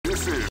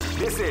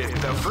This is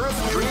the first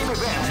dream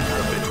event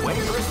of the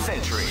 21st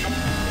century.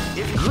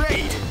 If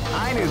great!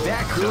 I knew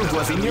that groove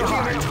was in your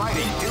heart.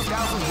 Fighting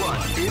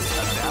 2001 is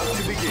about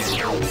to begin.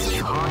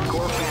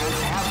 Hardcore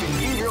fans have been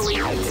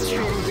eagerly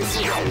anticipating this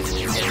event,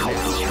 and now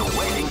the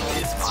waiting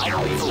is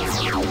finally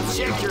over.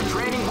 Check your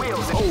training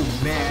wheels. Oh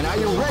man, are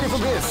you ready for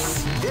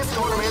this? This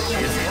tournament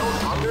is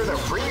held under the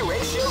free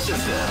ratio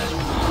system.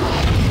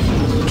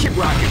 Keep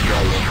rocking, bro.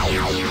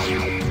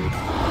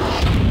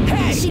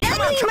 Hey,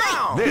 come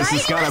on! This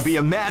is gonna be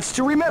a match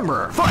to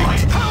remember.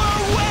 Fight! Power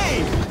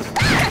wave!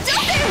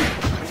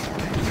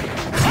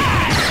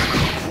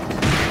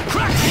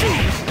 Crack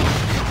shoot!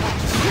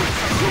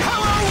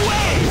 Power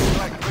wave!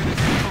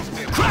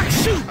 Crack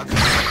shoot!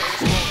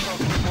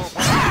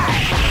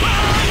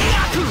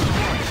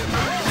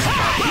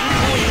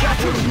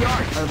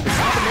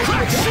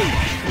 Crack shoot!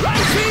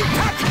 Rising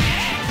tack!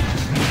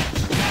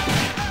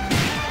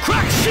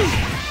 Crack shoot!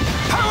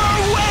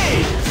 Power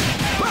wave!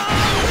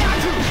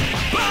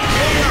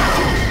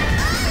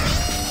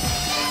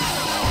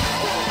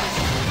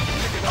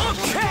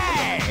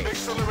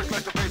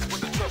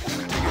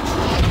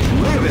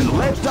 Live and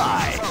let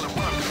die.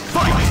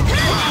 Fight!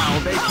 Wow,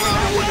 they came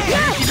out with a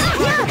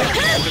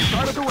at the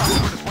start of the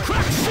round.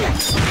 Crack shoot!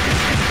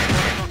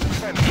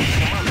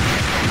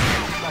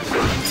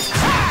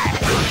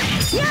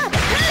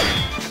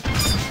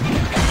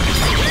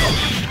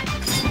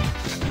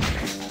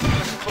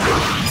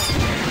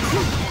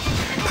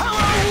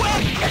 Power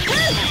whip!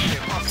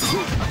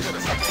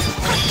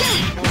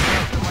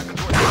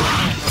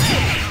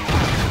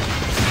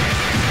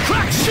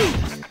 Crack shoot!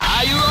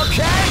 Are you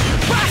okay?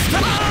 Basta!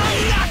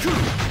 Yaku!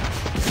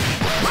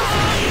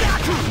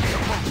 Yaku!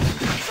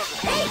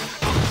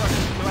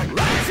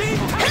 Rising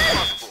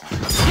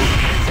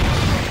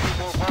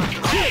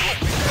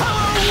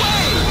Power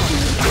wave!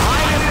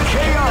 Final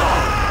KO!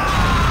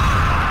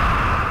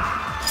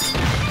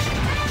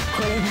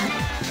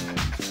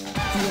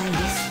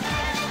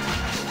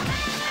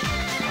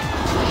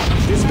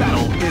 This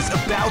battle is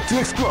about to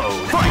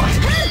explode. Fight!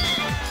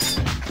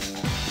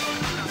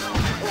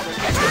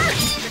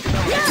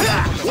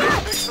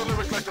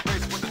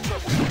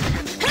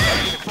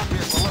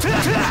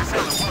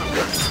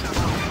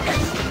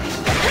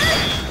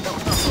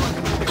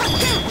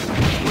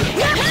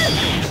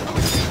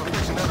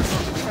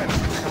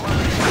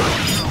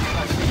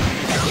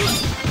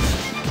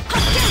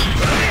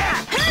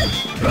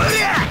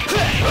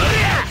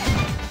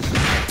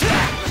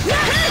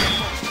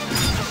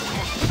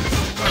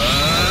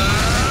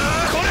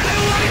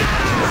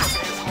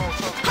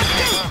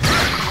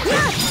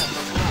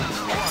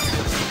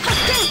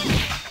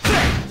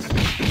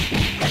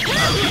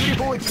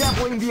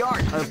 Exampling the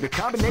art of the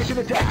combination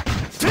attack.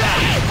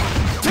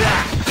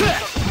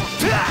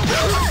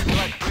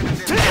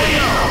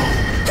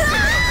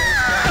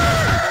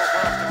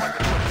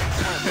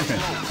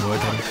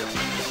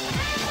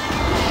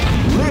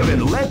 Live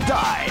and let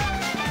die.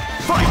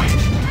 Fight!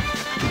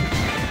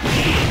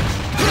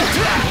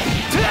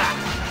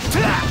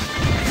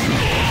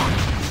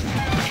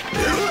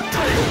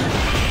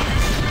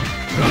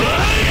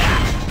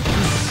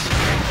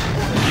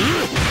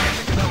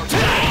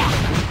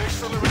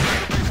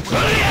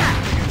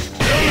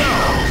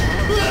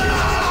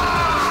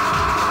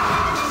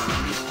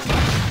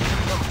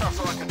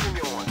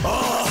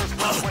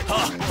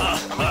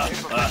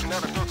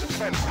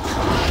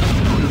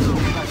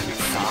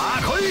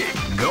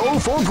 Go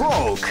for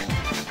broke!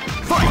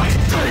 Fight!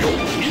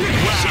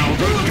 Wow,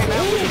 they came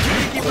out with a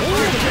sneaky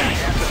attack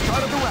at the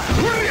start of the round.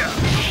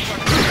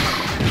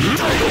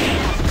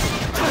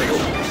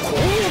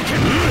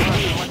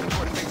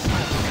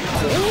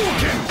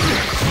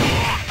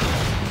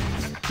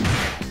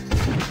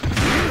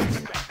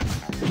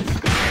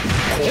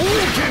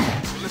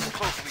 Listen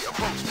closely,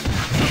 approach me.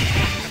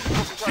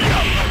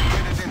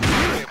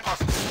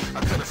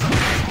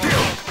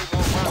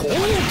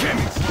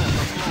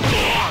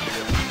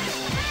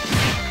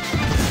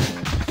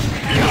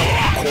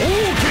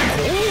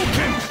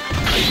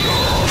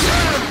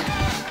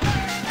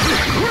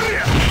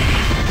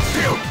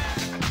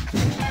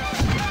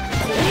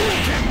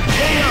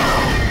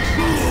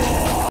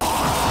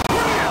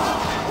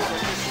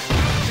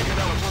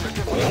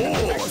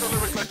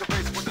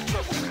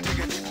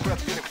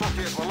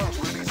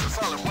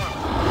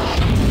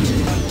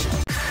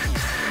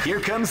 Here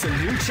comes a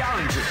new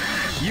challenger.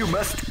 You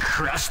must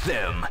crush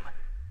them.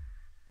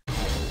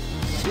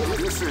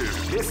 This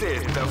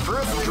is the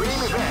first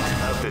dream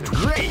event of the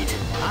great.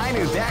 I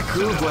knew that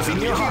groove was in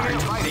your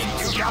heart. Fighting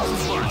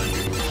 2001.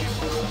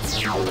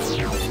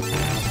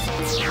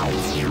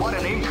 What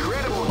an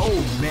incredible!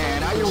 Oh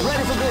man, are you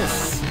ready for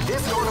this?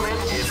 This tournament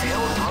is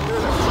held under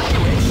the free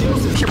ratio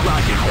system. Keep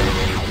rocking.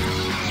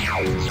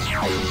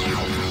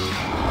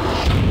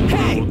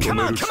 Hey, come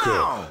on, come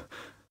on!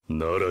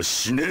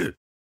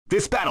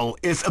 This battle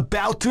is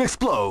about to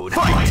explode.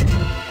 Fight!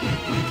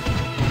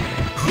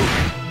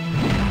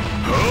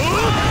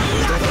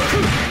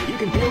 You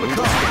can feel the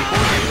crowd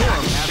before they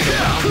warm after the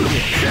round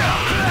begins.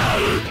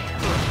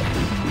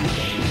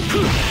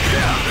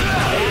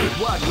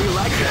 What we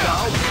like to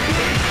call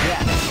big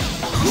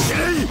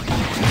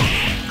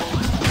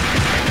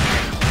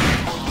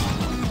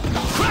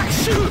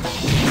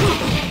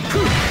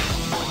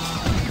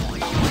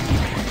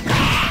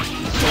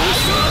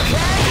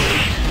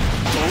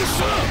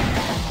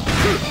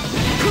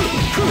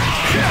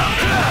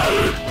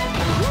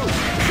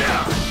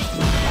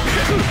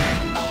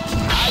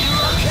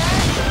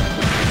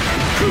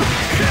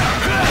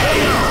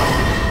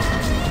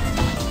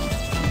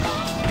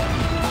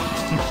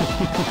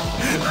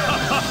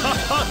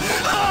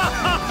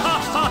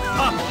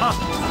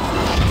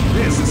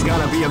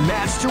be a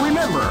match to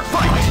remember.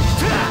 Fight!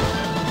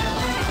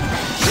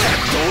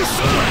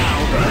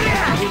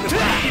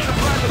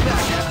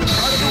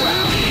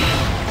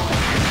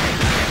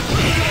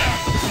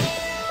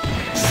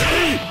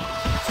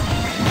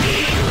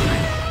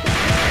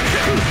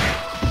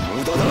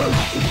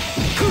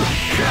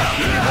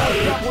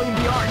 Doubling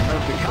the art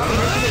of the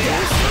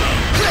combination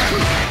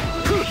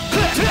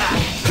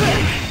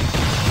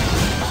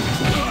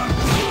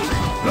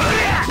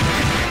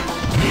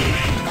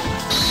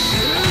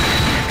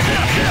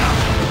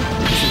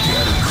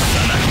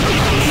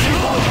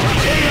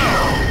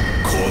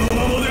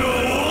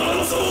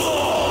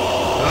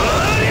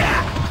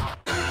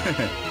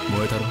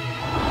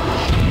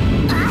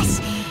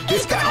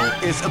This battle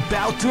is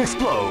about to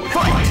explode.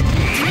 Fight!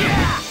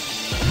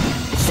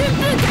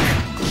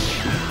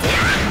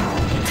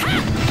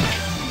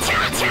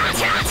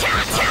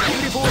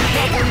 Beautiful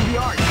doubling the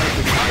art of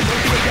the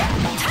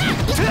combination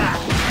attack.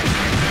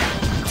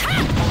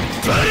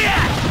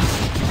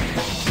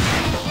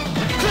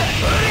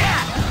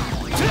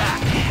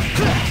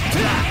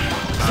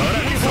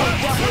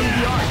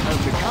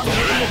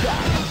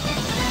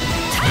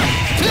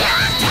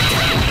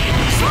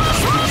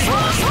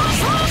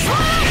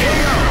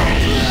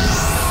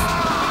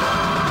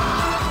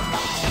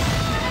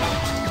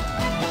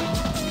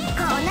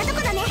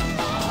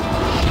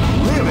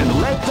 Live and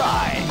let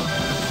die.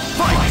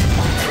 Fight!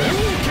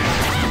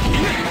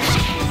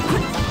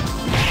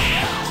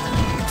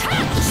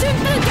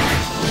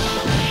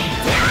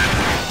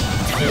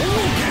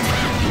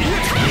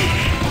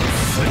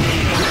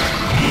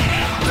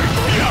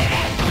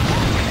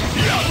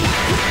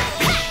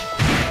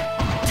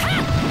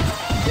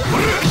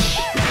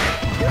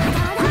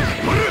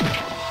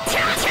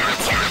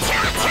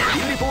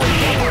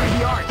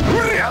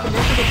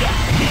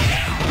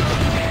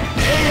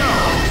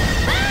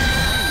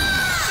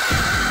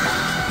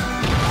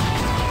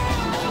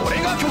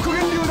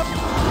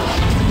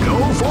 Go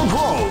for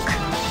broke.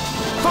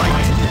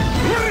 Fight!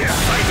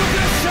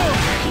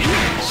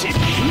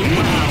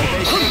 Wow,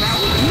 they came out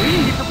with a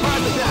sneaky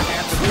surprise attack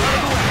at the start of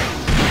the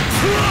round.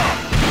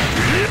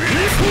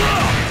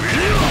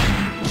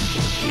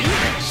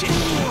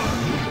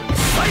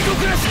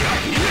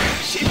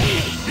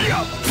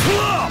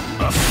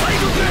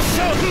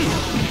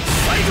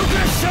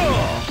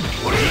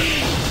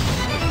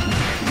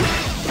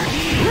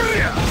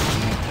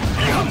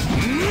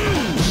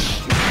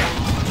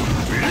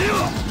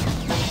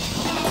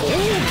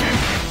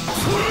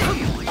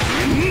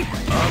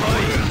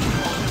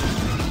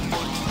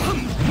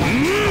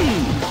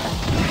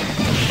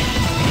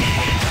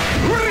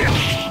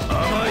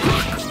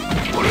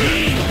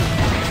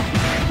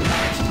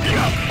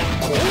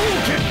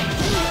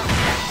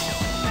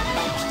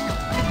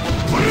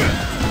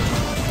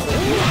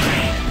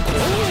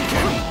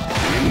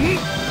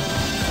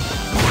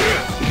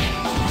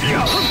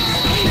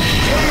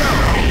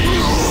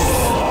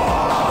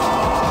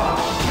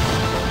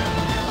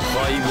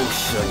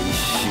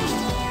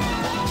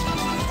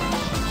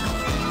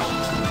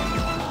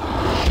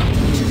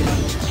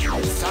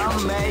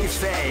 Some may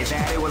say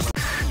that it was...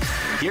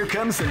 Here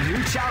comes a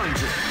new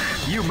challenger.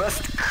 You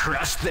must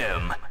crush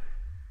them.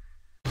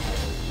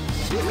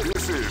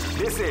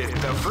 This is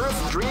the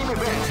first dream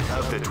event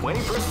of the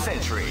 21st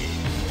century.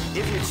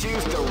 If you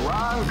choose the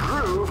wrong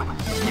groove,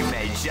 you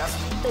may just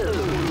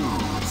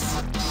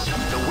lose.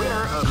 The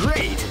winner of...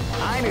 Great!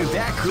 I knew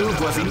that groove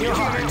was in your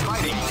heart.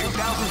 Fighting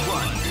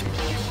 2001.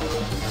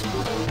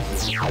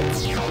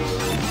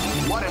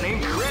 What an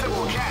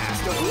incredible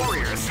cast of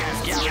warriors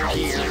has gathered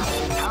here.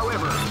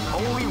 However,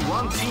 only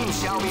one team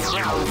shall be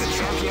crowned the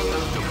champion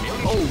of the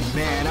million. Oh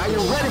man, are you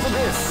ready for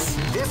this?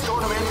 This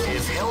tournament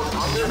is held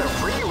under the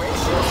free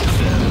ratio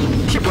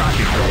system. Keep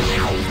rocking.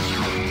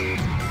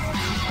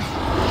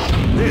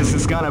 This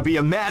is gonna be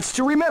a match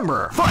to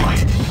remember.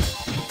 Fight!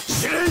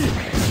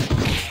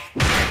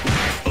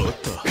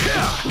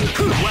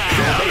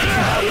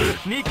 Wow,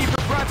 sneaky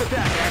surprise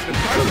attack at the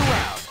start of the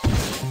round.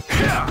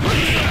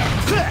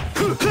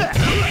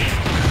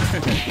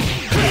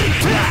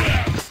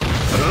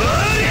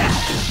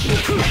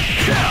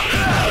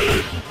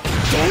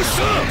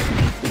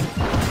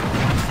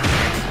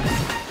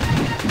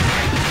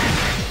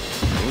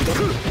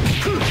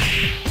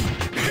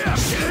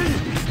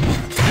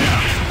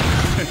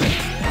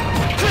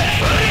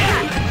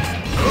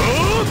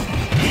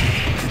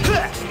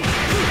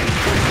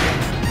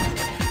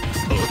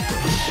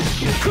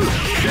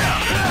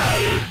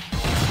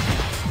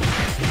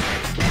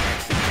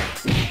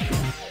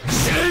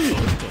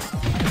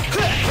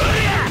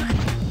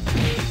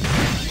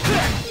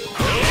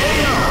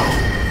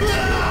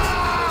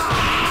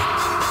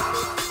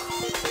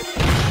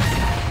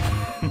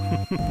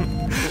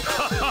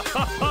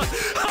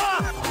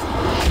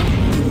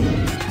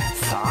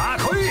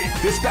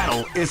 This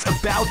battle is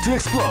about to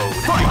explode.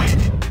 Fight!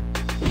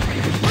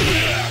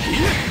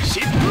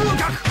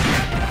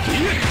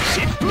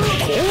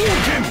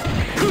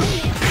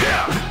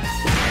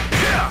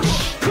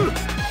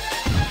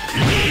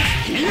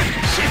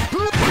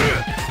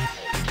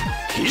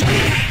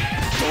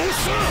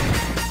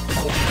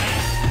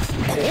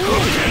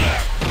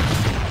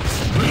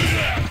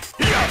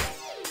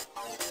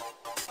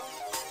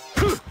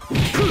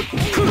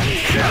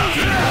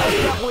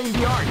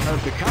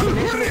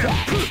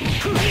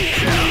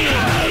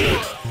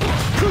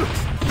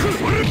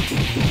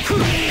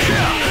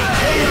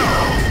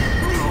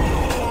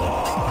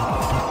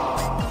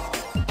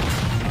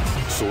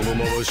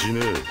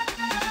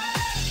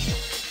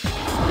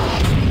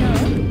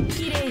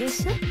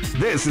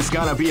 This is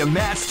gonna be a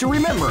match to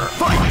remember.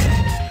 Fight!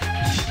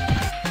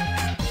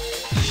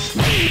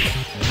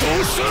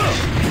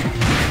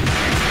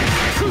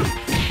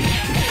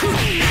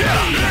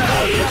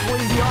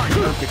 Definitely the art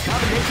of the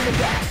combination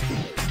attack.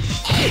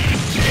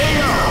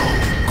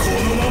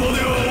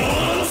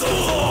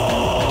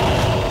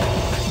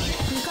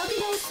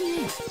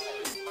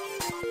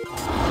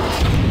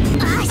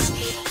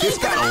 This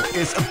battle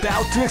is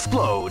about to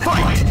explode.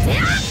 Fight!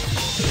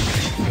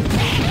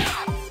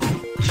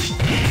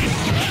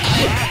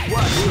 That's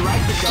what we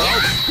like to call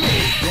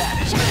big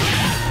damage.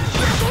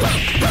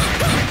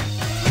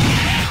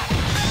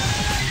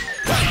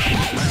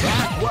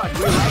 That's what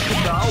we like to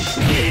call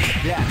big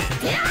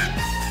damage.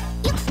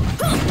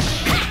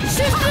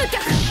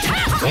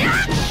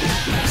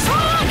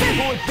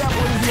 People is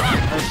definitely the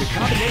art of the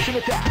combination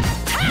attack.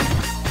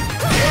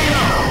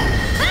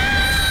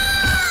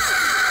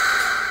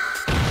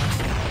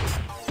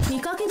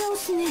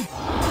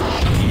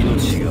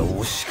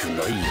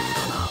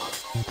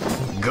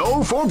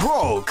 Go for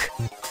broke.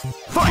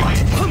 Fight!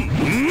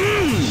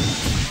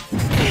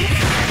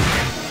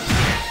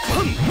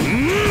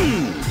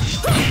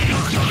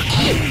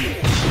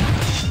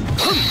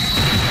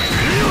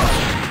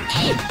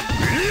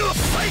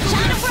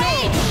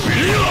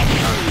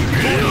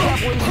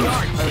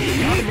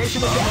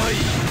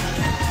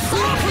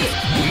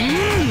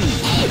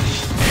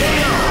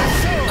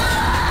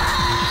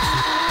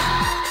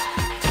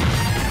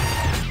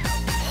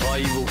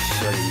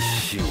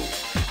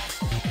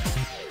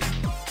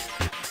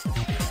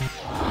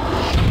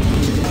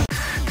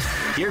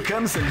 Here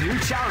comes a new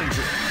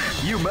challenger.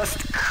 You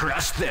must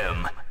crush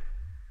them.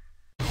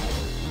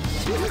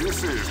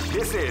 This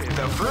is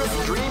the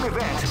first dream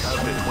event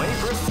of the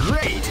 21st.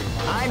 Great!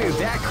 I knew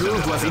that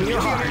groove was in your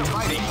heart.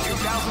 Fighting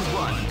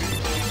 2001.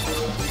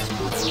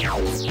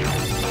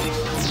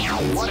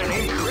 What an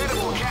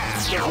incredible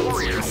cast of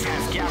warriors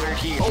has gathered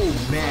here. Oh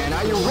man,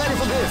 are you ready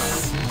for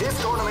this? This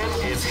tournament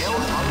is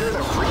held under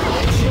the free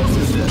ratio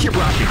system. Keep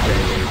rocking,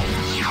 baby.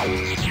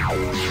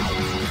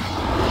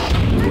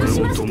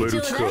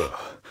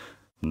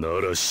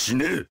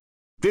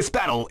 This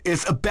battle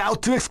is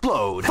about to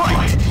explode.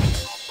 Fight!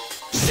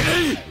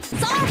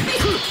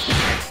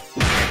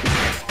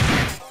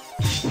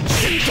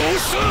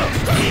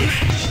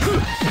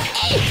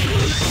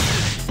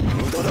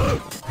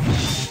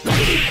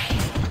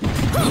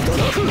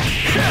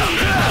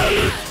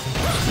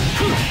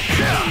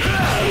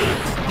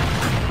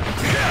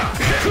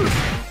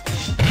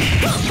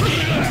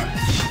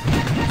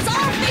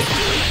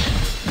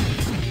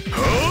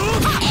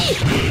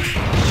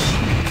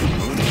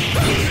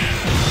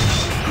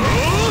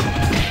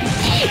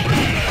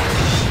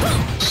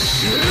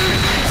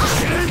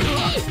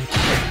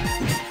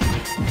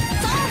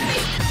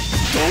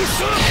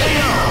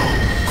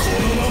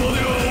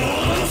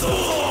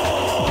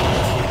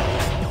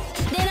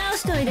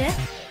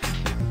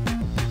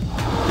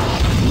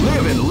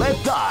 Live and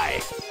let die.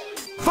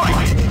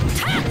 Fight!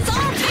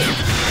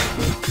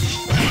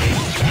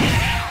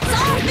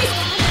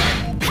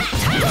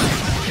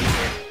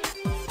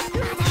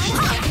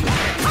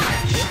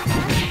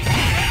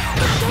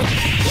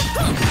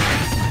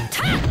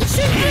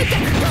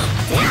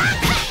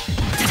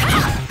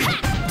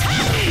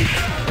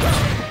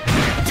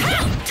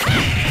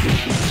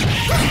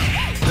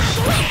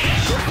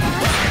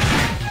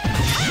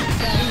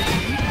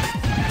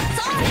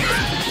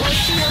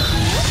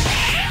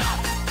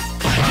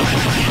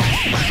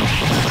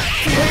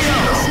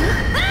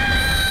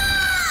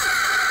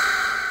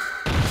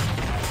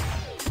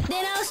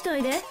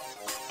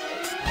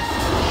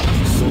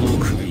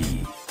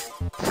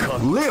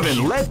 Live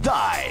and let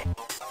die.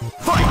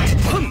 Fight!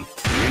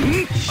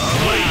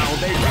 Wow,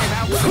 they came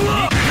out with a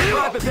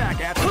drive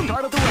attack at the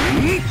start of the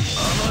round.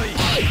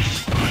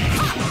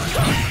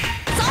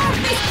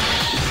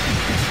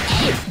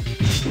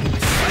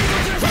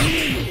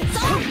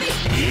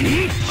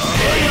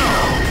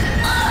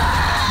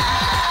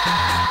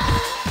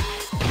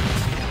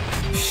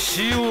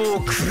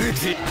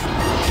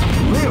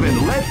 Live and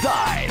let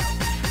die.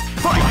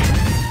 Fight!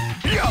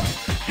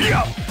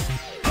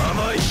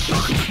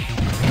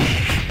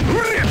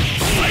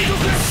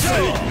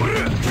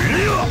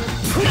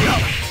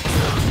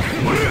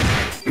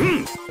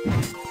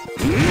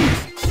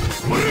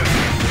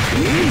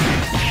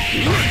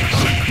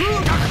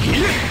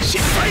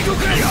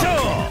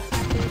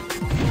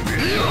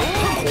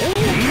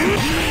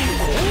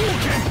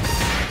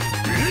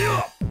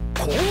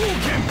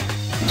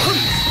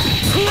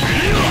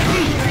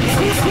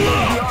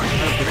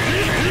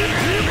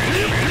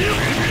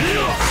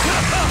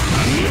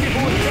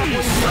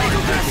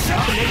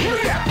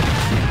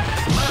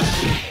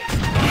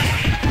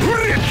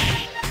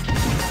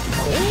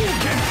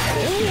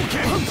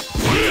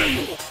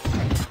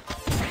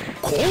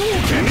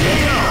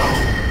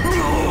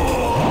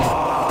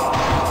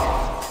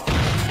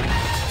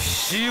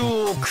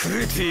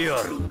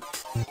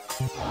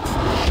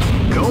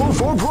 Go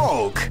for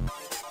broke.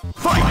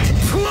 Fight!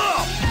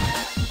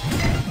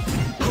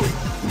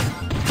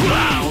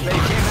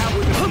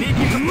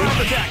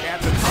 attack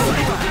at the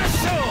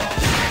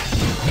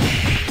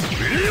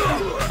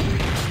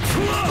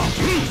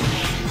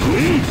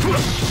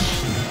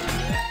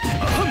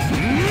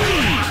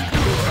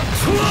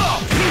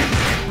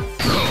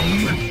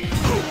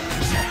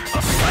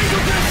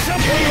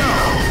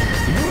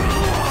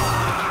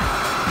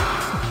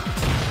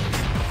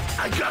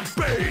I got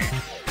bait!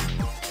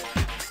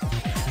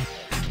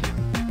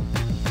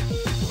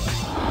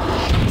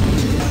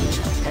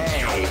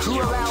 Hey, who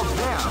allowed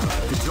them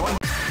to join?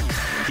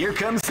 Here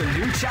comes a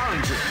new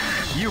challenger.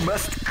 You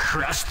must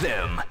crush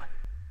them.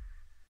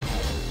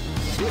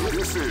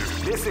 This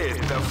is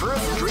the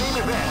first dream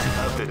event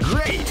of the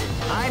great.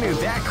 I knew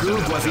that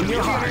groove was in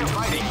your heart.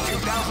 Fighting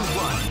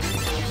 2001.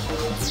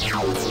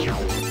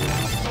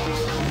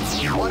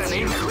 What an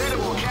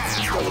incredible cast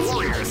of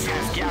warriors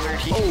has gathered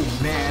here. Oh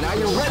man, are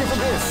you ready for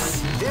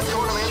this? This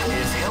tournament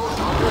is held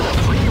under the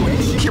free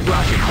ratio. Keep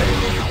rocking,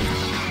 baby.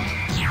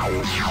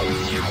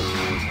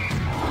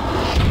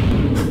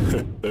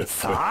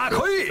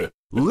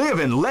 Live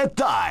and let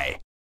die.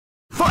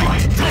 Fight! Wow,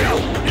 they came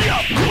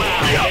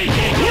out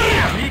with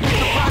a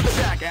surprise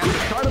attack at the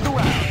start of the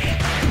round.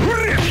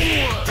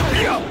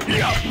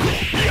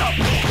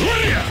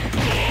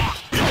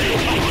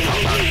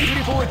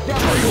 Beautiful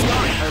example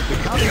of the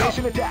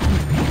combination attack.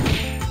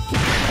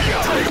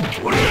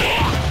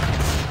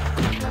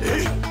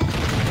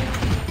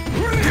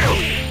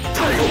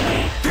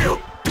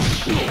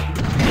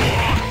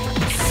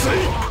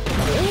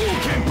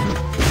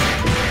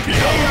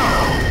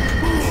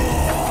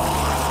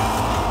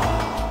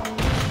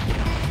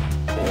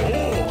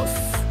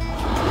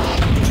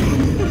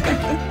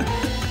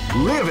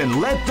 Live and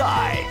let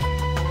die.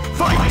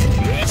 Fight!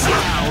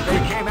 Wow, they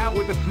came out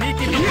with a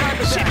sneaky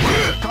surprise attack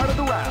at the start of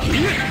the round.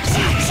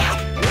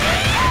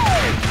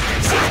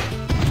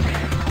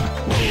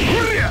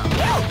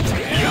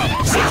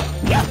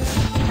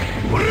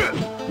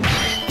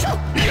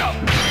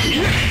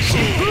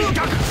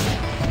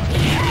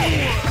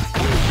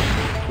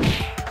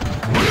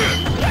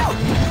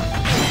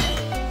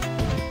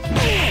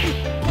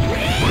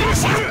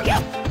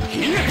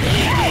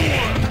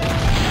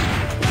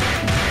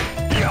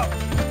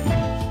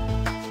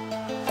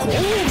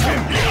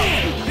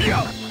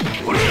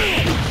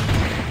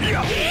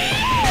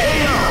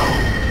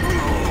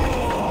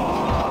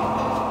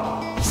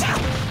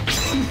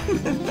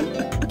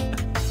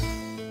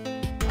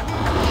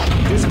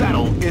 This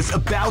battle is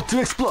about to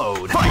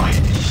explode. Fight!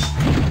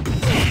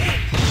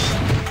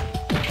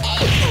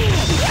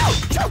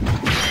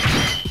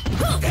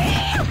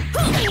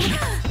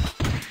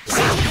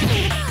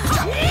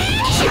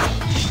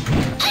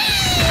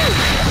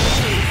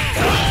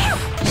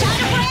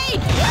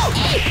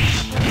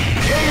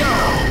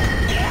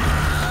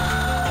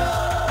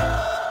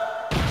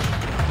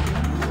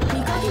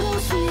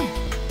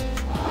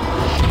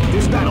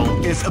 This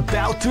battle is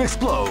about to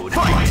explode.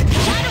 Fight!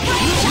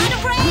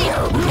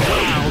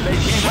 Wow, they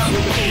came out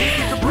with a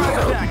sneaky surprise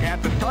attack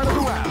at the start of the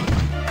round.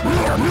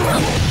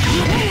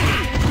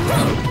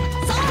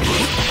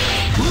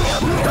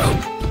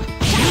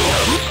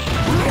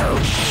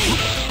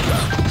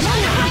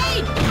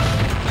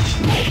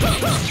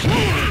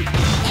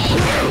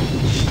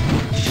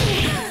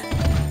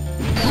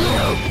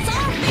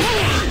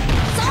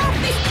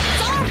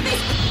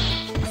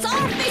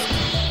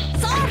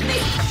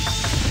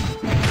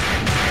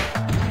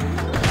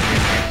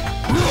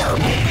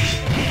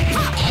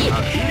 A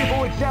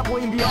beautiful example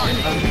in the art of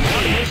the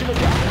combination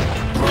attack.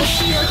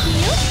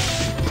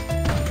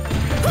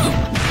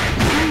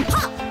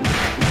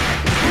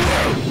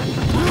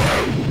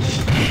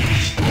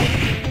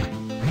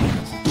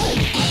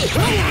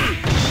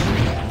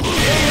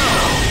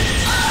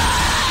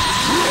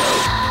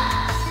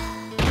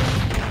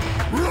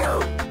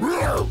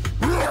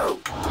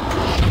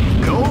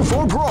 Go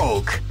for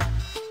broke.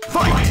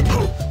 Fight!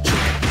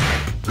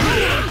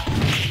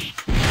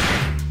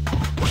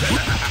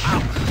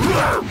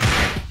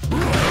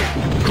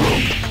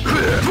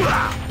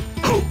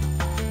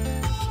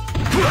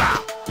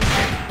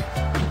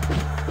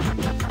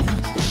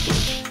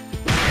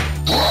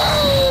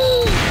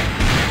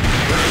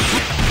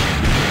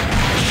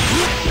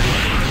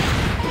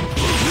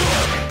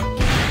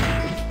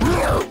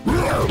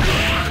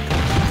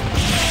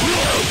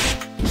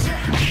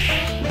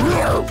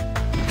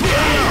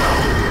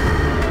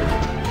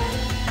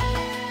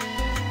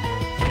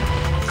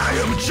 I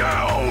am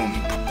Jump!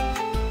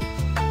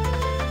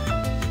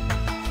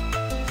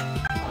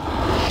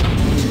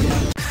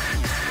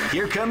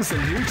 Here comes a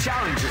new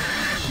challenger.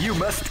 You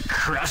must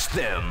crush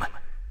them.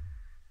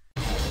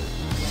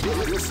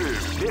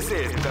 This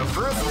is the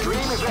first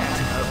dream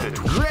event of the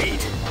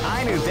great.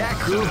 I knew that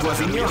groove was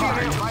in your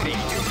heart. Fighting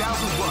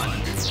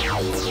 2001.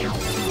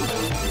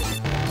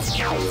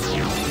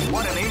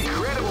 What an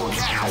incredible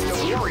cast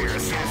of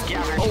warriors has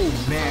gathered. Oh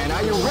man,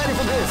 are you ready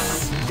for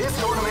this? This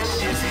tournament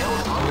is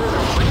held under the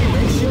free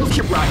ratio.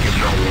 Keep rocking.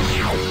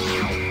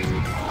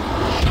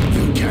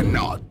 You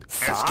cannot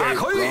escape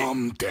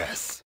from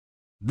death.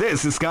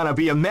 This is gonna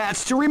be a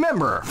match to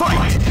remember.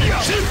 Fight!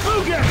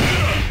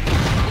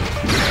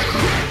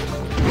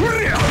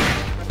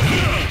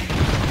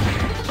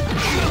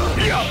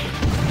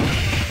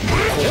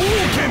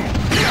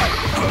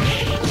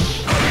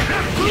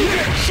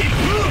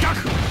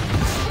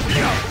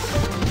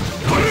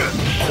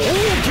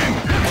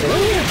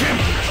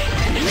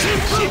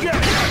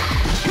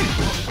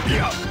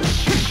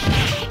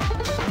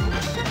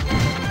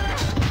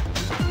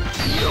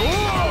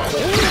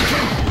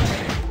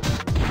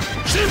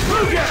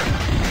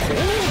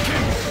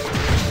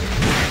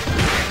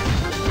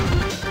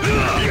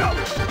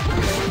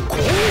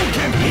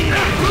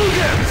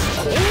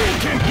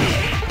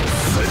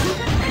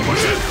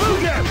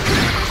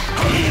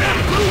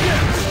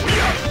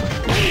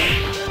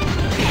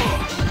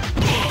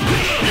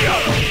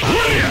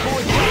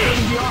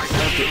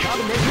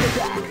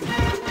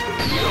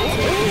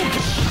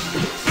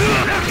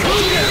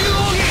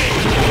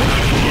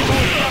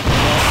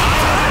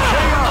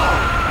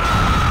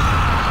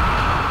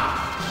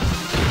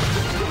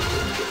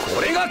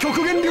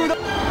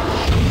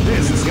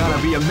 This is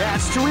gonna be a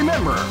match to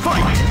remember.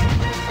 Fight!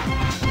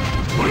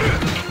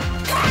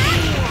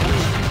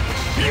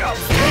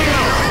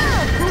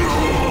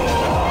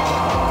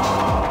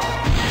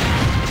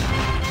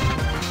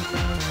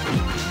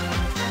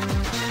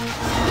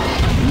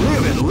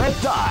 Live and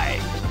let die.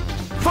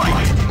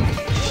 Fight!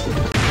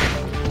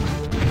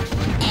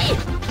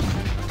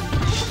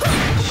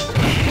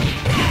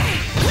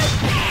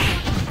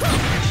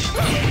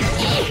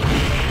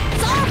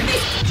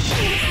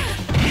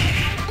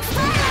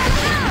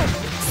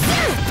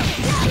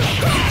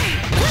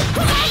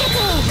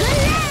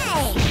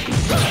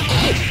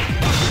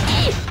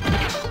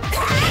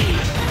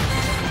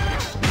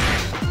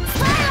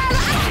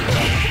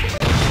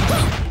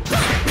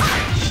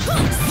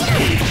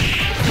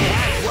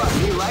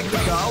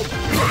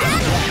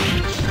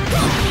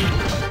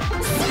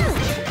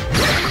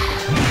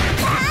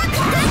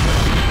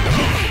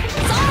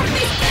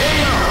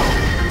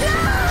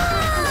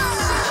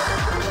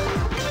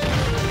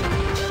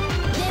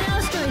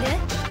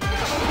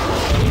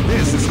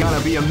 This is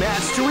gonna be a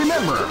match to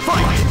remember.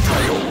 Fight!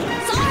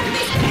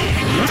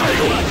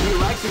 You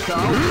like to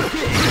call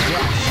Big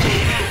Jack.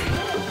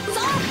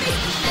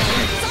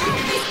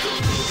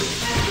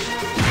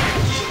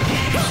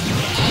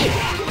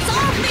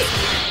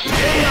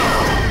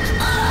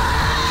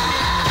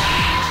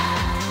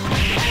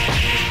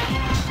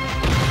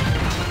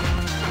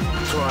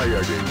 Try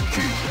again,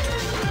 kid.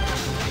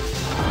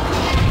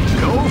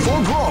 Go for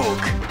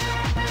broke.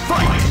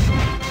 Fight!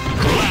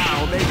 Wow,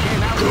 they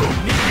came out with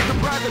sneaky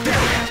surprise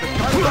attack at the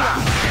start of the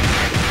round.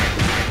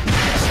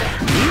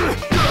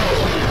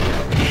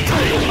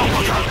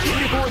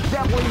 Beautiful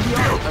example in the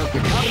art of the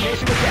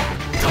combination attack.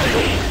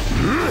 Title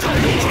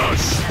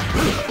crush.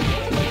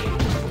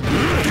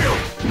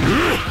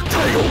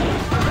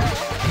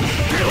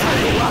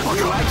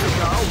 You like to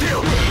go?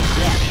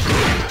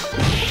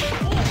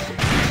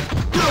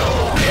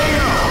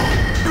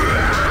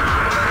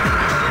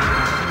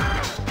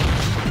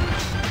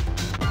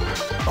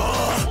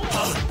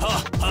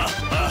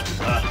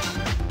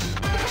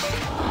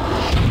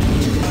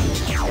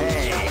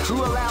 Hey, who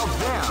allowed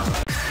them?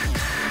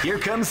 Here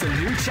comes a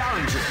new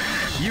challenger.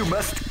 You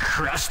must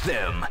crush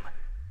them.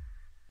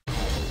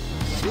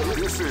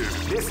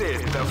 This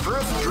is the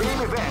first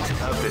dream event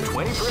of the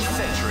 21st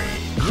century.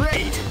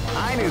 Great!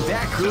 I knew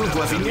that groove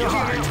was in your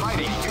heart.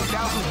 Fighting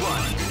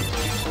 2001.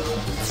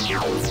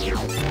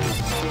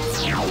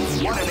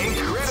 What an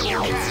incredible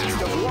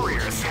cast of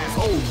warriors has...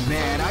 Oh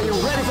man, are you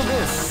ready for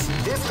this?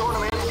 This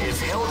tournament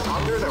is held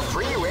under the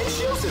free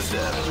ratio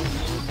system.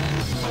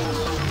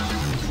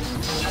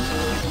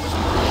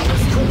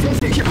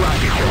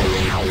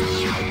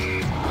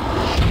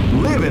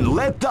 Live and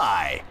let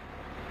die.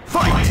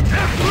 Fight!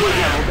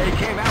 Well, they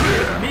came out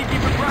with a sneaky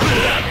surprise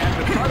at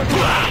the start of the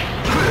round.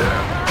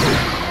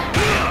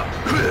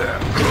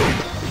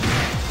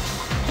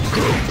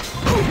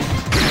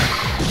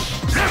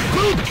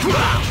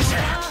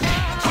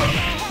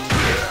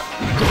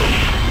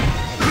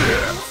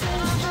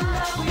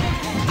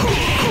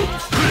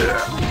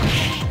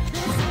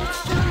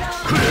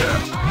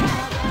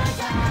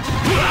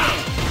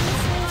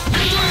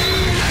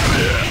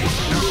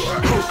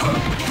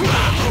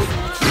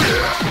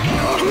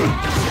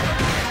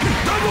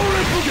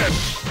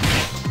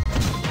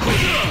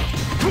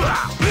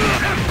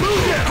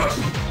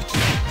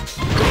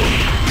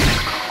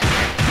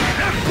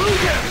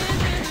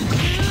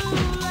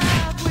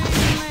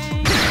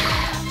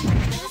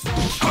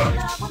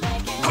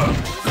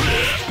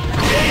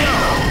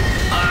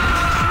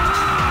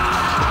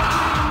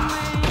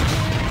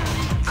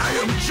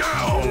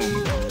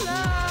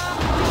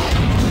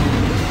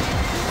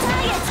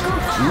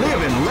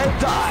 Live and let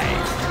die.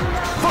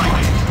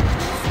 Fight!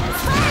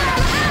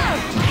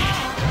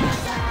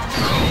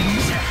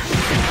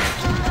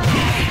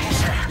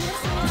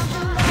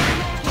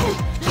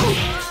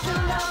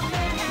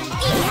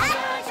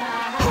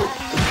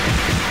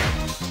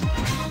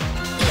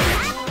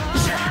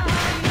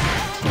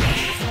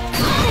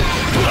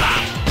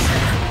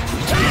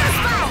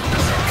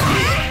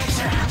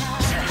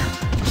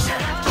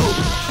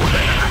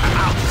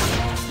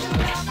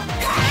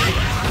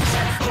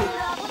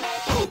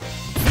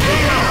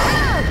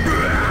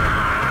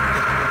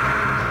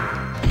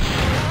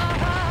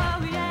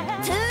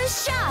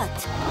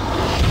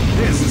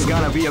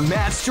 gonna be a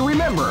match to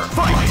remember.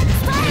 Fight! Wow,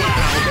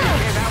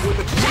 they came out with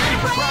a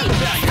surprise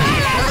value.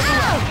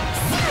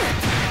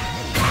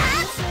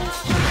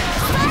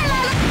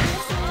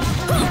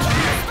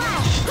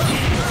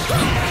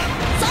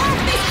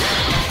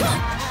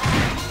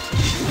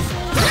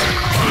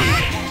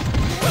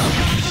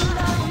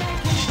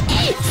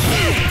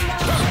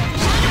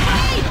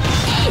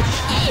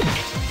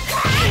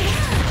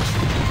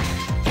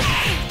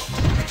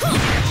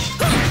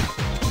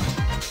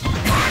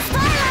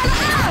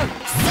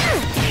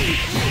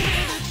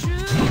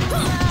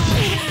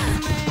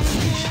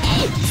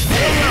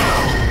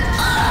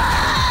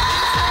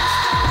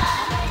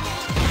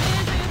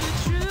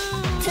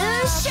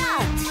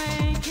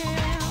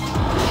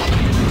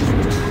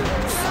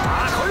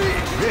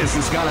 This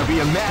is gonna be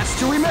a match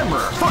to remember.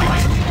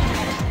 Fight!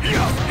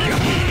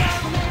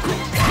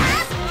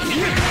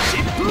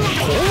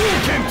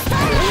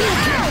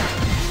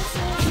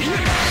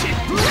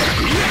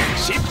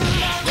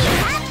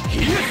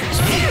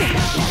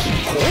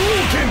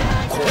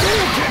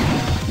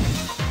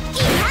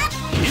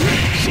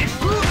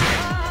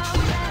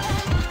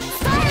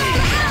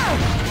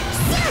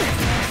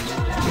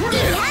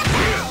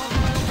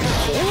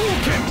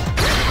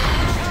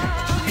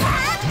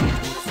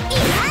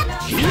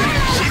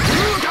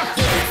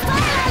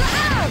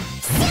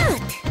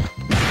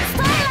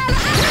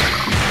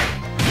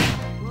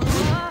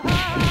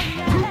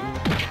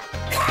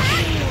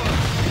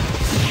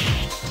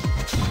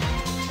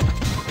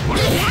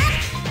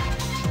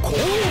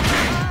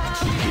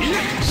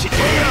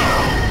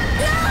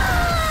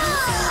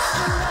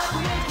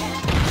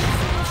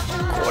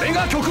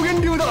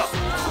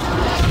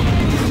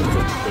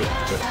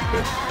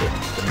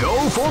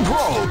 Go for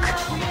broke!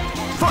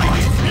 Fight!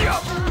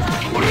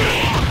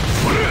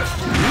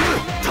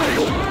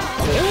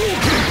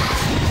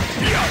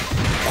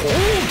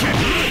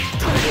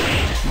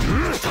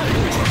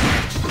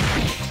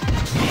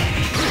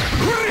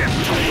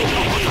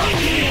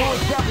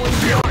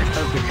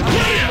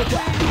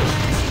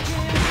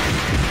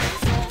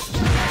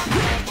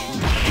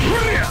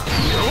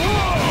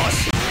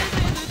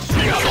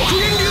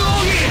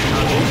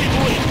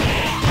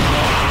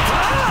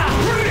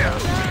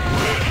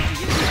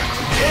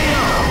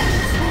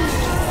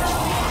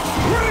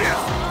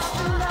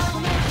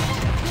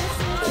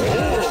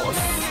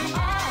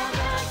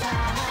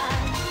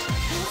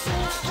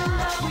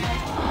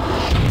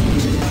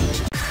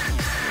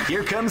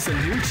 Here comes a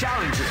new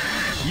challenger.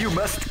 You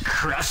must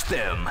crush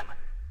them.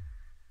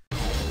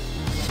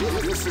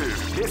 This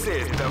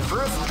is the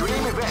first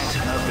dream event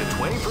of the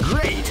 21st.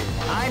 Great!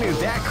 I knew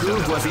that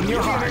groove was in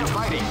your heart.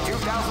 Fighting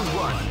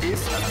 2001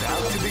 is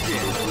about to begin.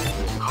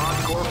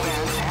 Hardcore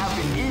fans have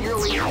been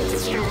eagerly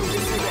anticipating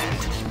this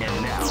event, and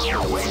now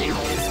the waiting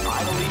is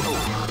finally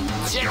over.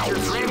 Check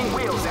your training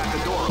wheels at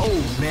the door. Oh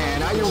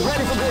man, are you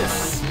ready for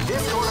this?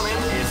 This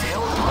tournament is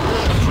held under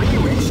the free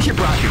range. Keep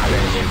rocking,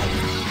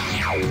 baby.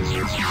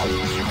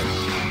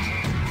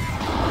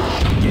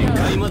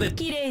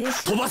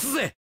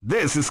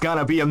 This is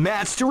gonna be a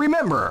match to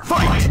remember.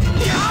 Fight!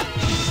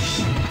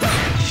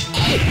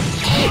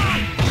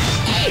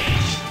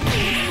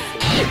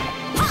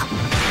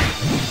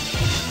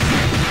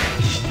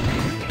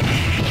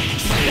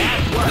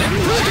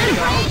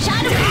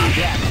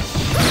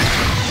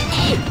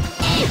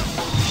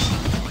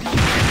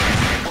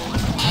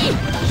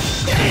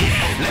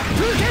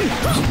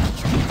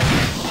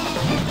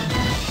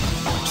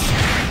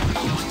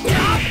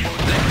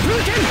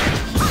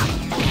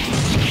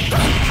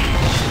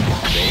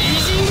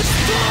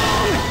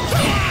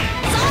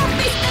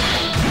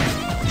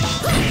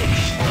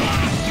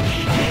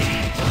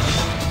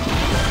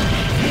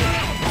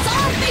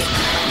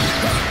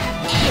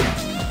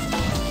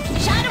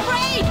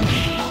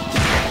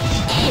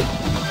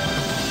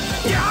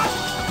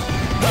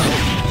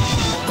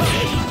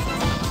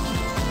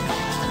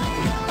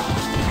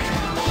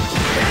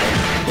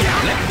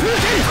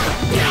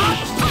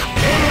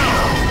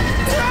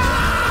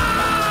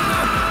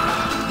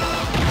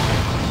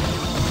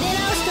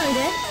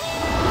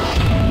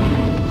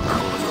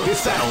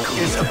 This battle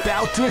is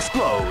about to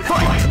explode.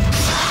 Fight!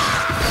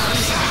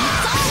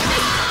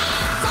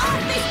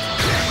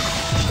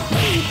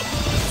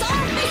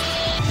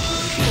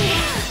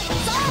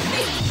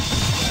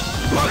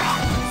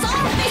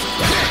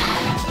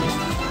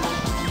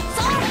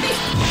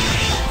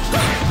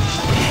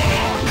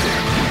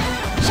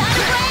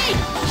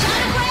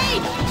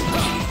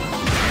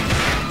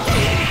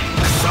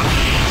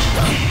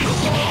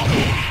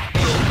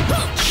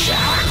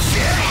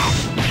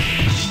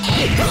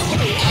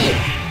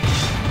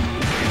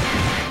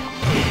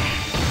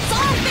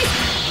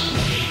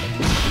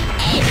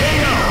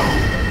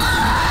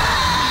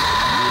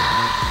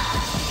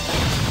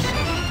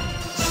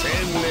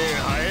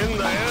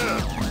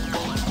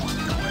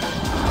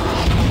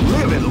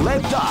 Live and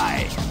let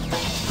die.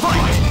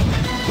 Fight!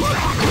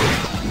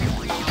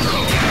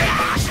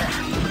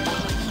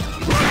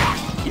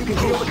 You can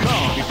feel the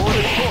calm before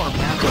the storm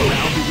after the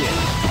round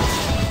begins.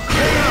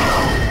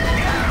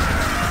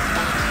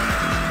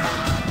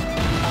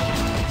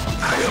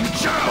 I am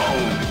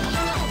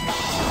Joe!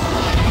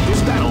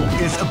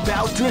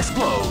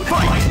 explode.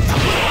 Fight!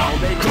 Wow,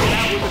 they came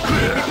out with a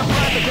clear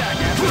surprise attack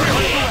after the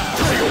round.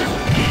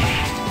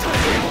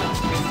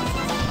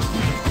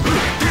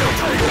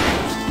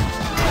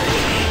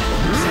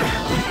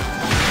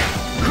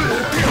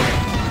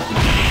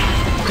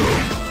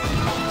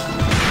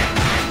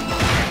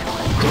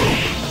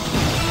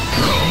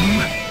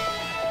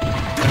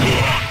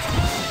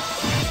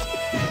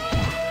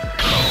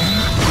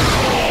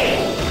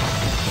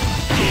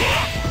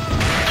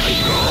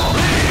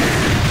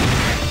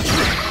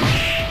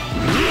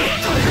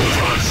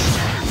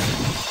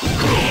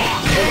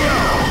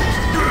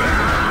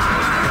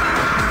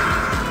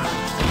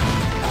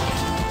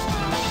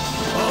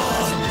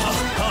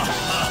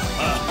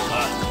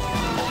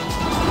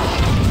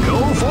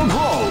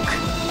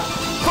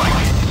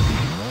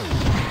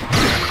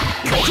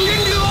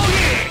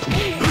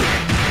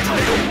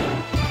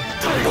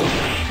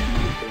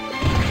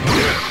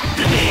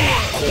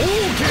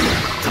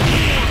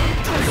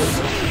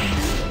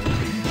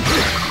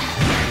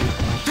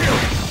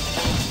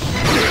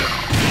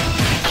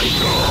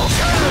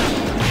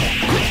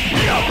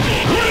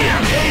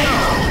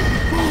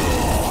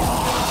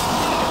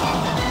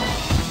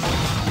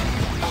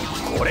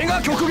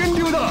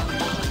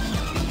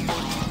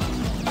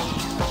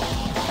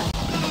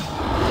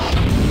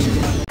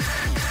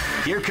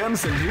 Here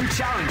comes a new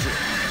challenger.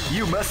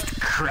 You must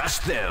crush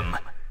them.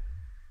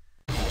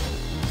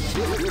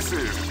 This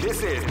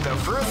is the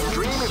first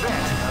dream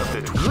event of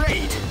the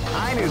great.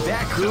 I knew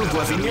that groove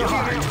was in your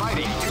heart.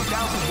 Fighting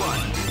 2001.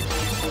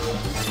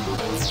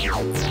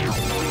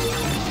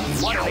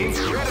 What an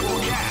incredible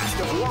cast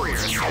of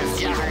warriors has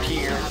gathered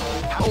here.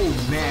 Oh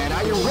man,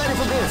 are you ready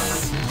for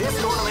this? This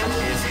tournament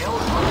is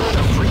held under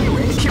the free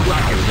range. Keep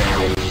rocking,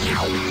 baby.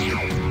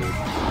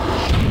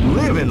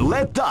 Live and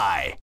let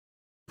die.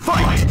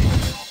 Fight!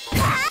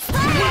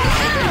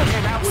 Wow, they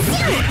came out with a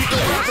sneaky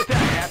surprise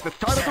attack at the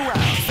start of the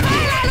round.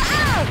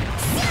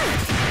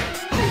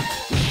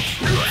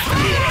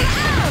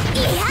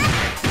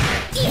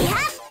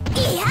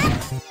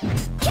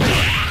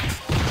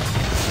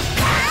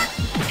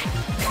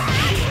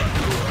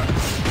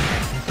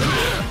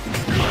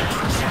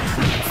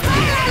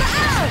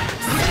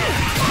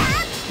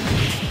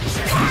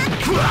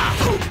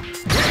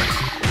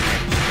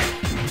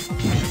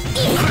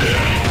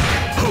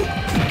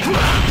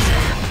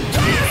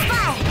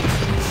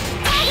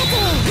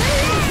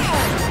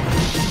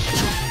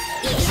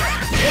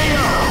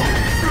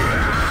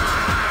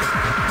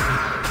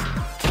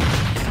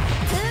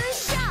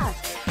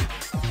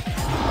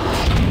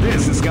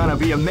 This is gonna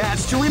be a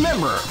match to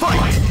remember. Fight!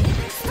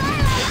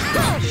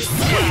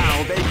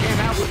 Wow, they came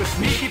out with a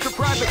sneaky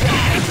surprise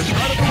attack at the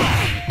start of the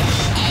round.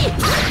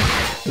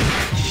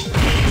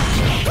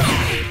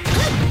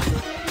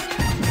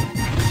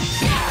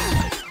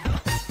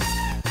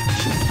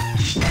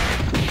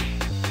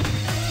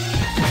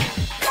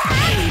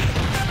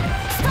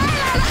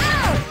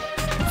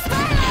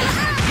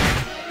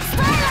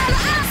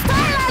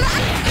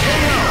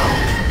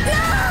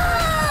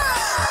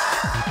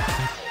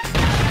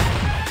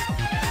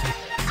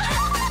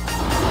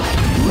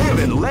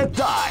 Let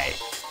die.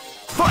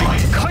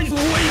 Fight! Kai's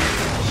away.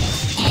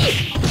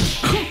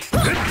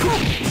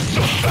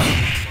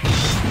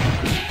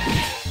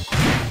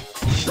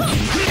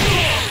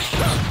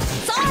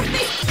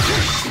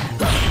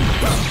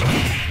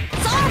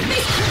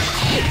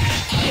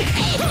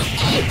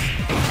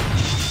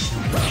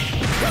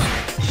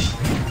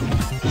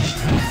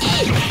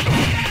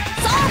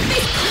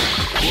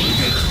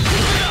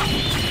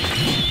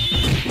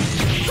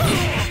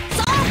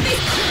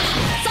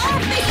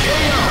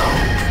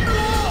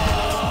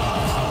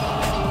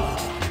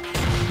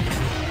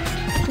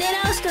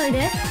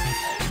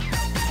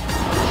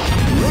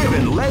 Live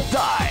and let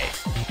die.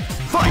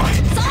 Fight!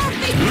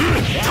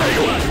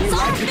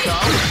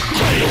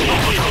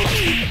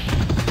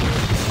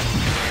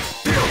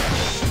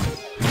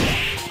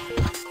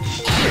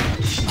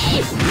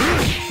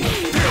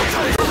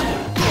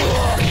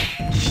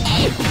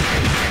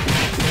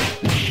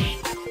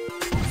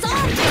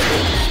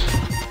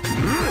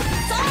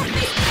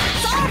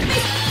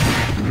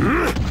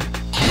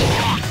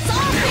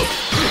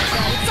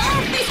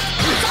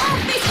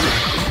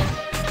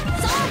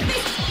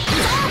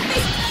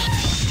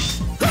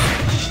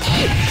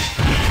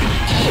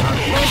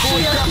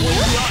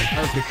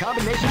 The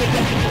combination of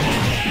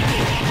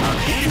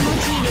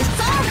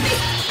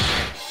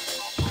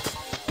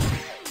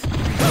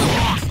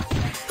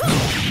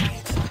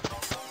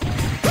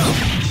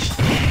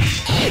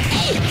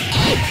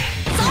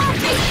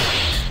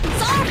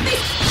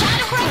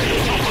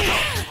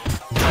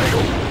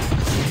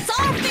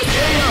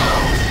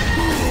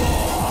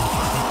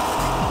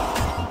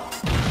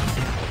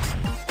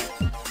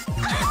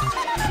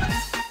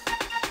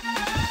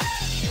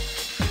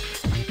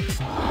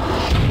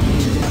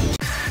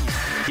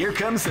Here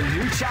comes a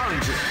new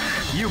challenger.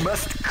 You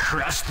must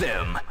crush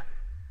them.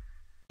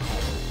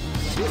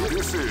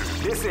 This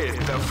is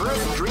the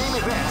first dream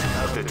event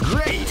of the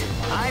great.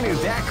 I knew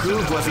that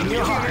groove was in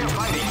your heart.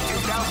 Fighting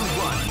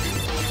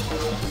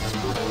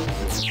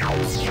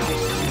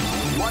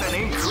 2001. What an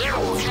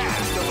incredible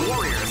cast of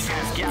warriors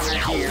has gathered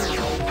here.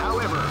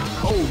 However,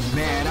 Oh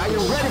man, are you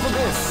ready for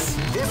this?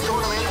 this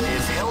tournament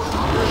is held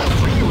under the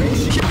free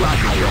ratio. Keep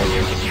rocking.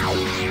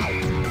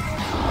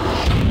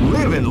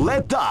 Live and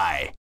let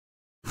die.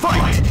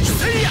 Fight!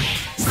 See ya!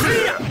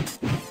 See ya!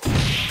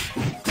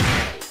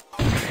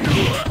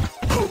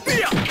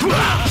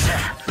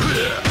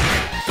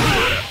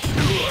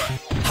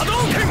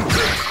 Hadouken!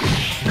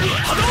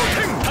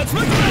 Hadouken!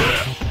 Tatsumaki!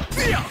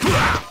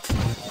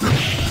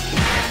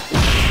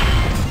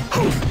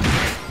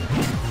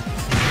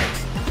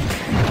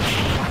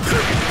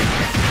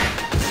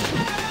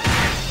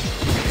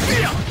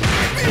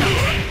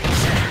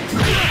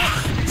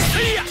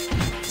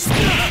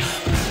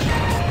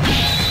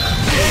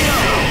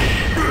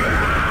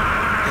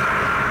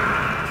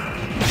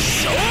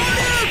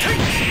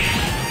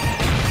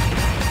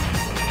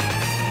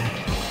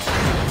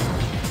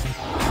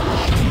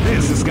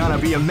 This is gonna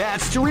be a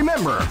match to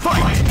remember.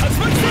 Fight!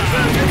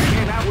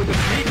 Came out with a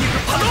sneaky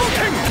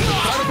Hadouken!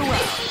 out of the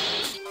round.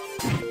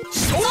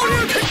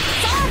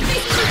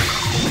 Shoryuken!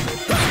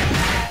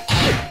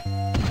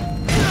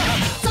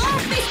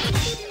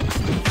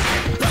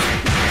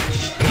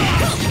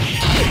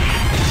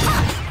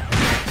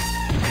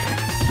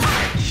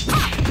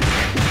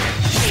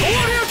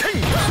 Shoryuken!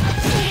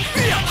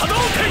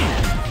 Hadouken!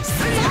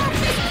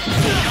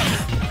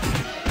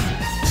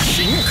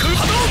 Shinku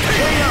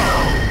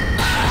Hadouken!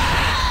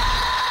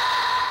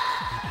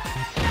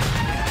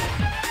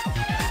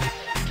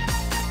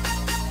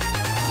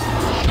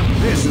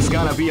 This is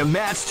gonna be a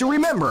match to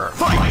remember.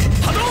 Fight!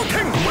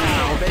 Hadouken!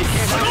 Wow, they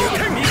came out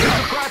with a Hadouken! sneaky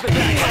surprise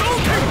attack.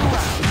 Hadouken!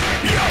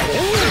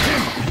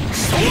 Hadouken!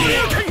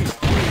 Shoryuken!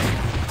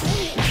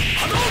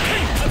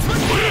 Hadouken!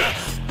 Tatsumaki!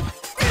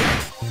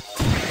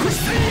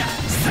 Seiya!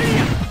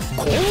 Seiya!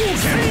 Kouken!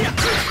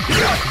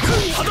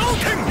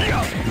 Hadouken!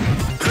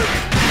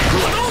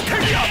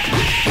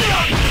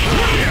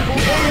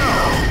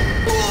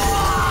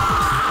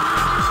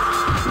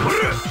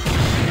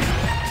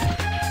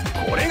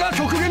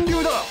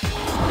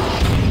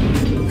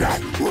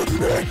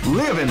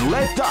 Live and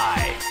let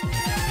die.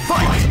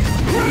 Fight!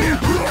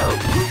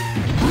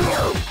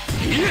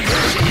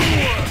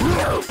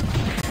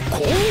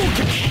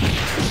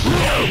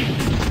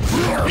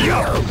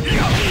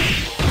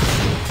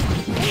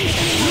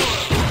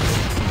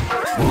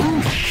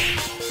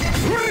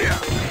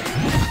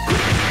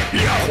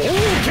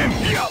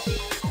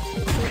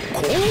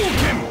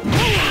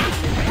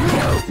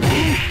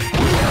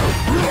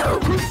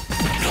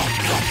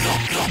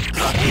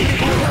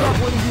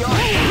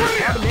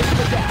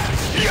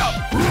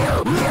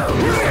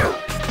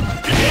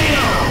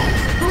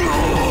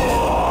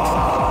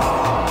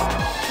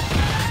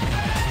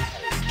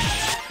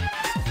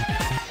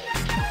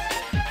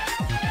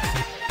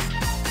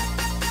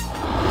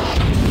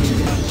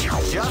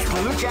 Just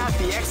look at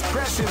the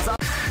expressions on.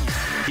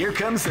 Here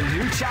comes a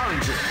new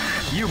challenger.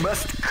 You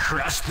must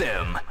crush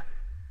them.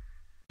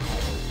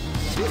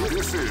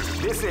 This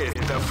is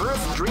the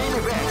first dream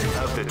event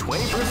of the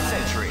 21st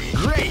century.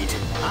 Great!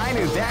 I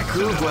knew that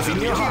groove was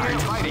in your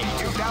heart. Fighting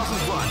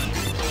 2001.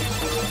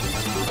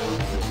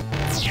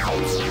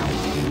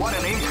 What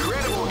an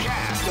incredible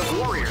cast of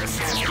warriors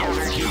has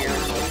gathered here.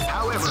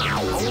 However,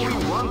 only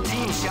one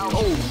team shall.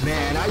 Oh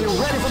man, are you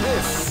ready for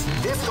this?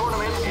 This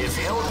tournament is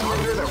held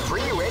under the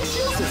free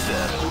ratio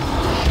system.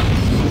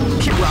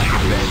 Keep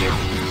rocking, baby.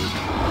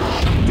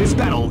 This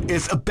battle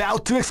is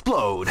about to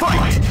explode.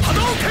 Fight!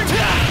 Hadouken!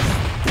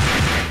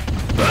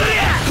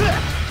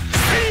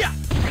 Seiya!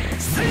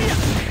 Seiya!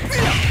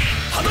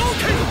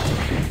 Hadouken!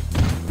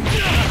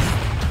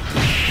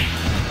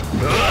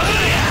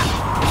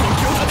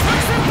 Kinkyo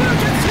Tatsumaki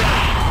Senpuken!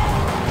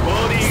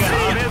 Body ga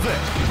hamezu!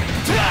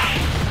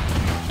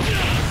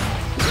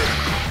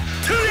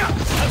 Tuya!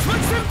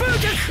 Tatsumaki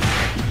Senpuken!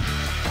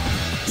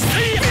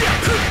 Seiya!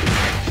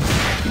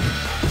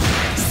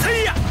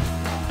 Seiya!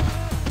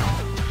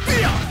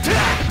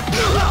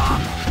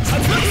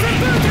 Tatsumaki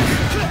Senpuken!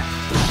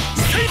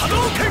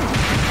 Hadouken!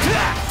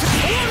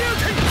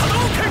 Shoryuken!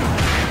 Hadouken!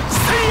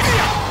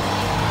 Seiya!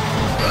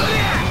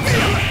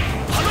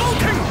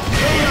 Hadouken!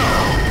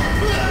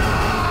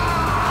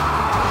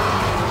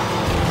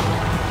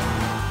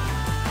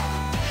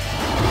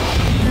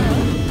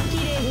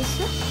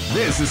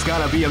 This is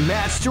gonna be a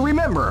match to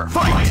remember.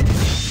 Fight!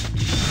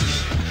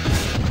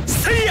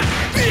 Seiya!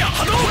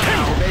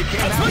 Hadouken! They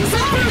came out Tatsumaki with a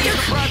Senpuken!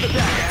 surprise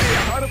attack at the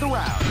start of the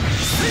round.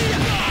 Seiya!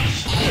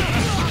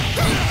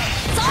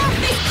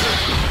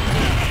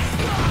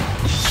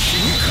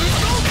 Shinku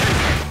Hadouken!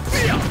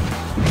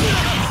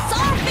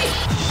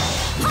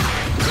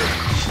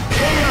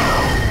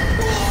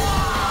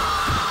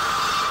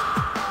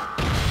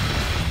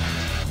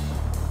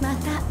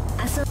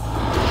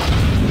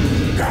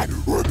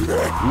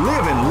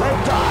 Live and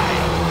let die.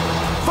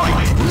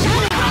 Fight!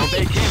 Now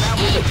they came out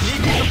with a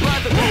sneaky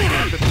surprise attack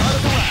at the start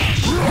of the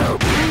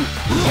round.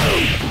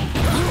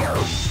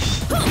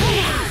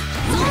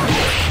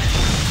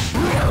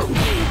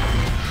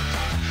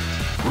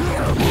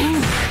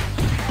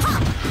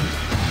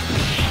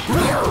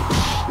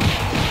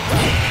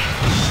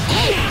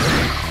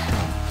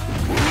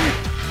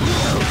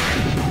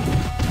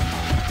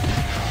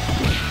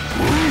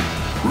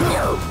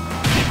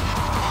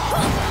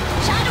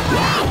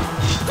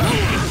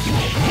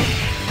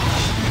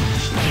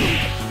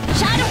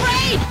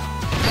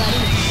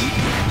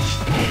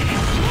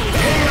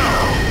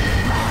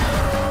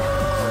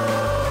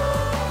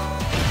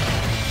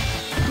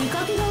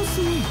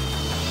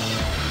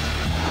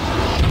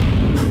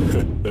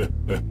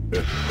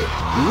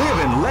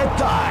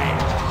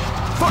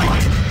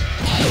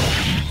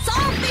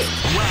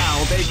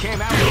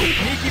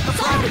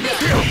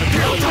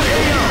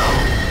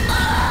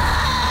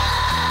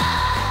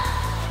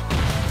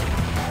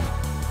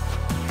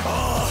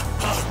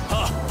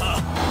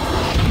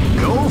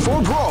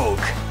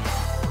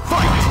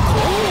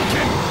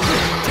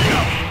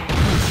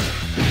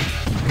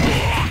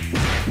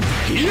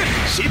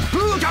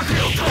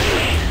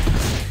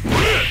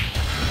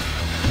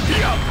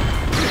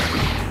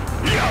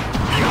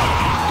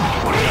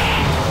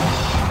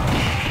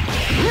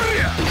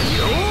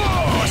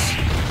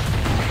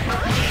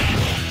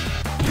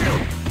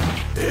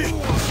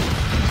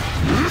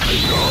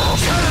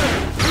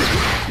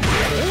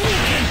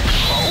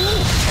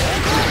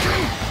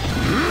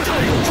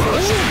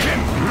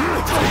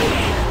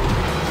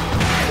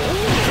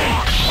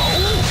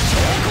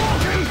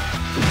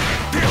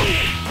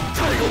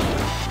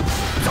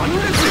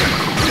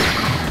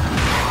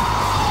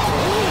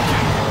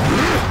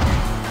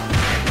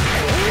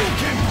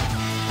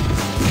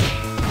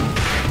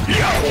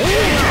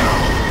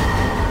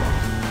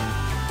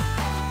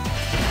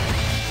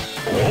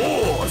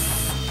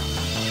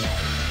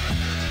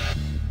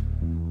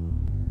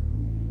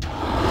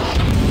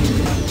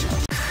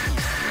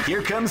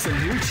 Here comes a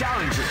new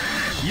challenger.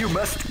 You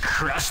must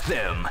crush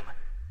them.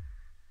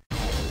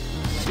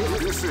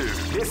 This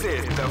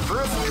is the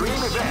first dream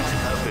event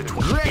of the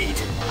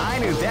Great! I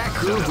knew that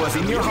groove was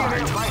in your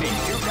heart. Fighting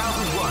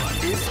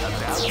 2001 is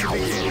about to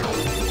begin.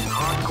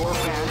 Hardcore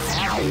fans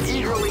have been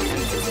eagerly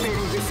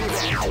anticipating this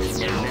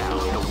event, and now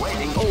the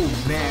waiting. Oh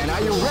man,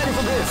 are you ready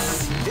for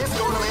this? This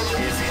tournament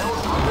is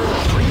held under the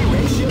free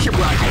ratio. Keep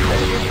rocking.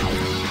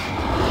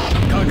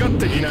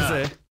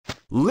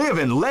 Live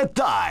and let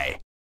die.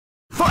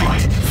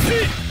 Fight!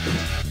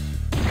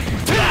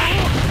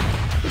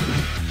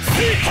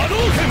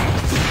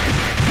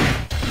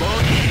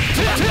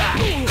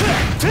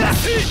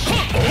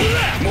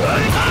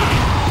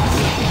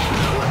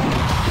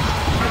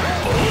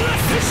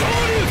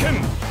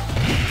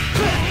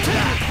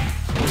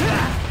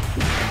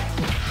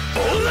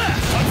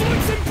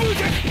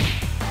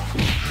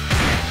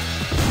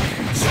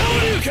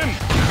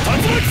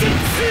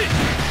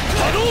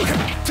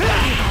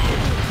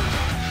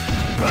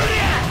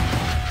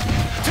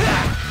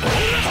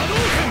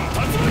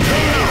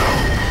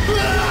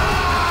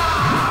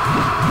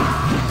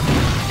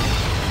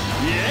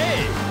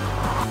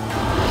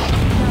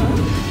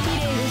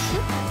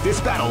 This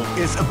battle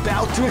is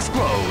about to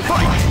explode.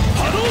 Fight!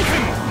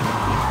 Hadouken!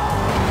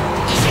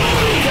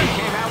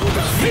 Came out with a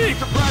big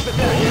surprise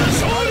attack.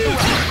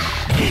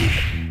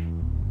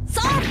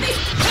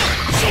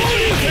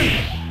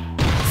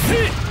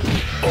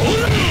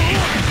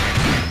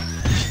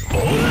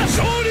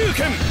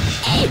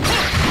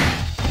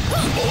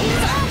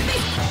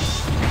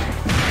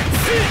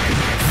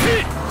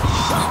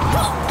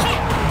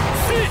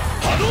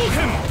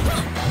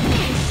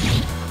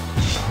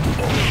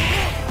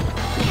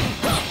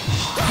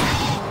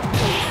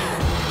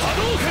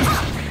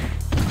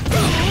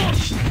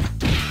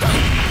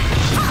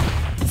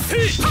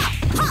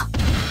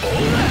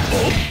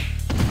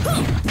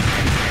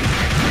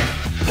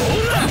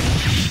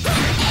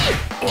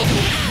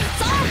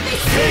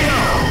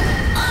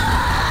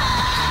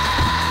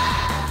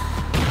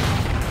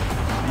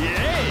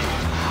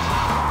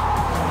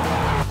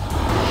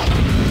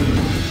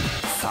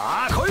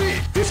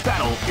 This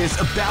battle is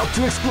about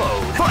to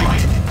explode.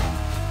 Fight!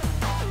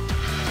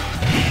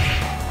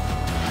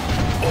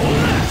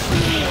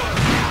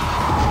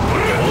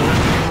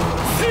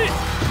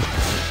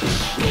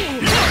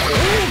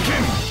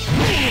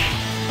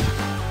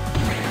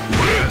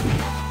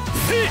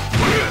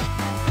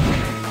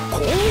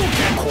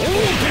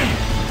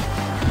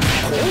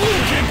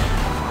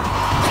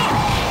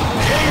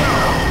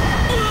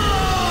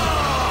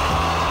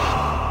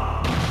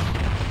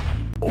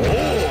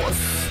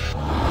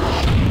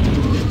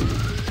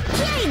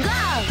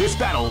 This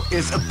battle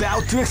is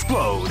about to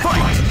explode.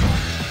 Fight!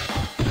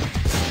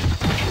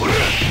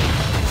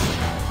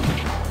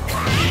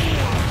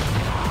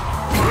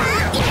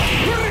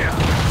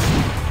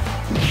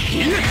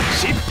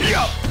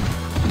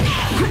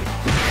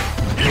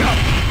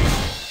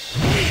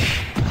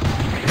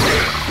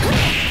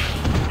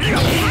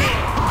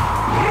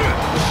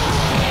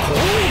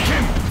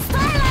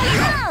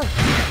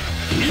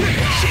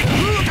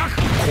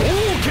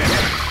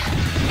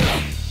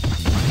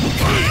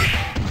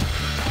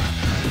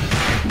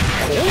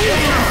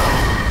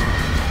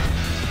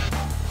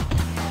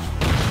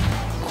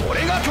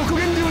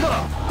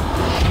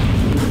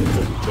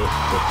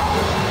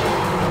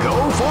 Go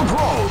for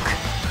broke!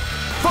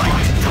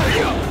 Fight!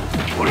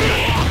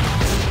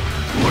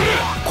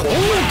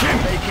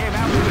 They came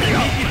out with a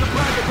sneaky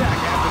surprise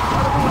attack.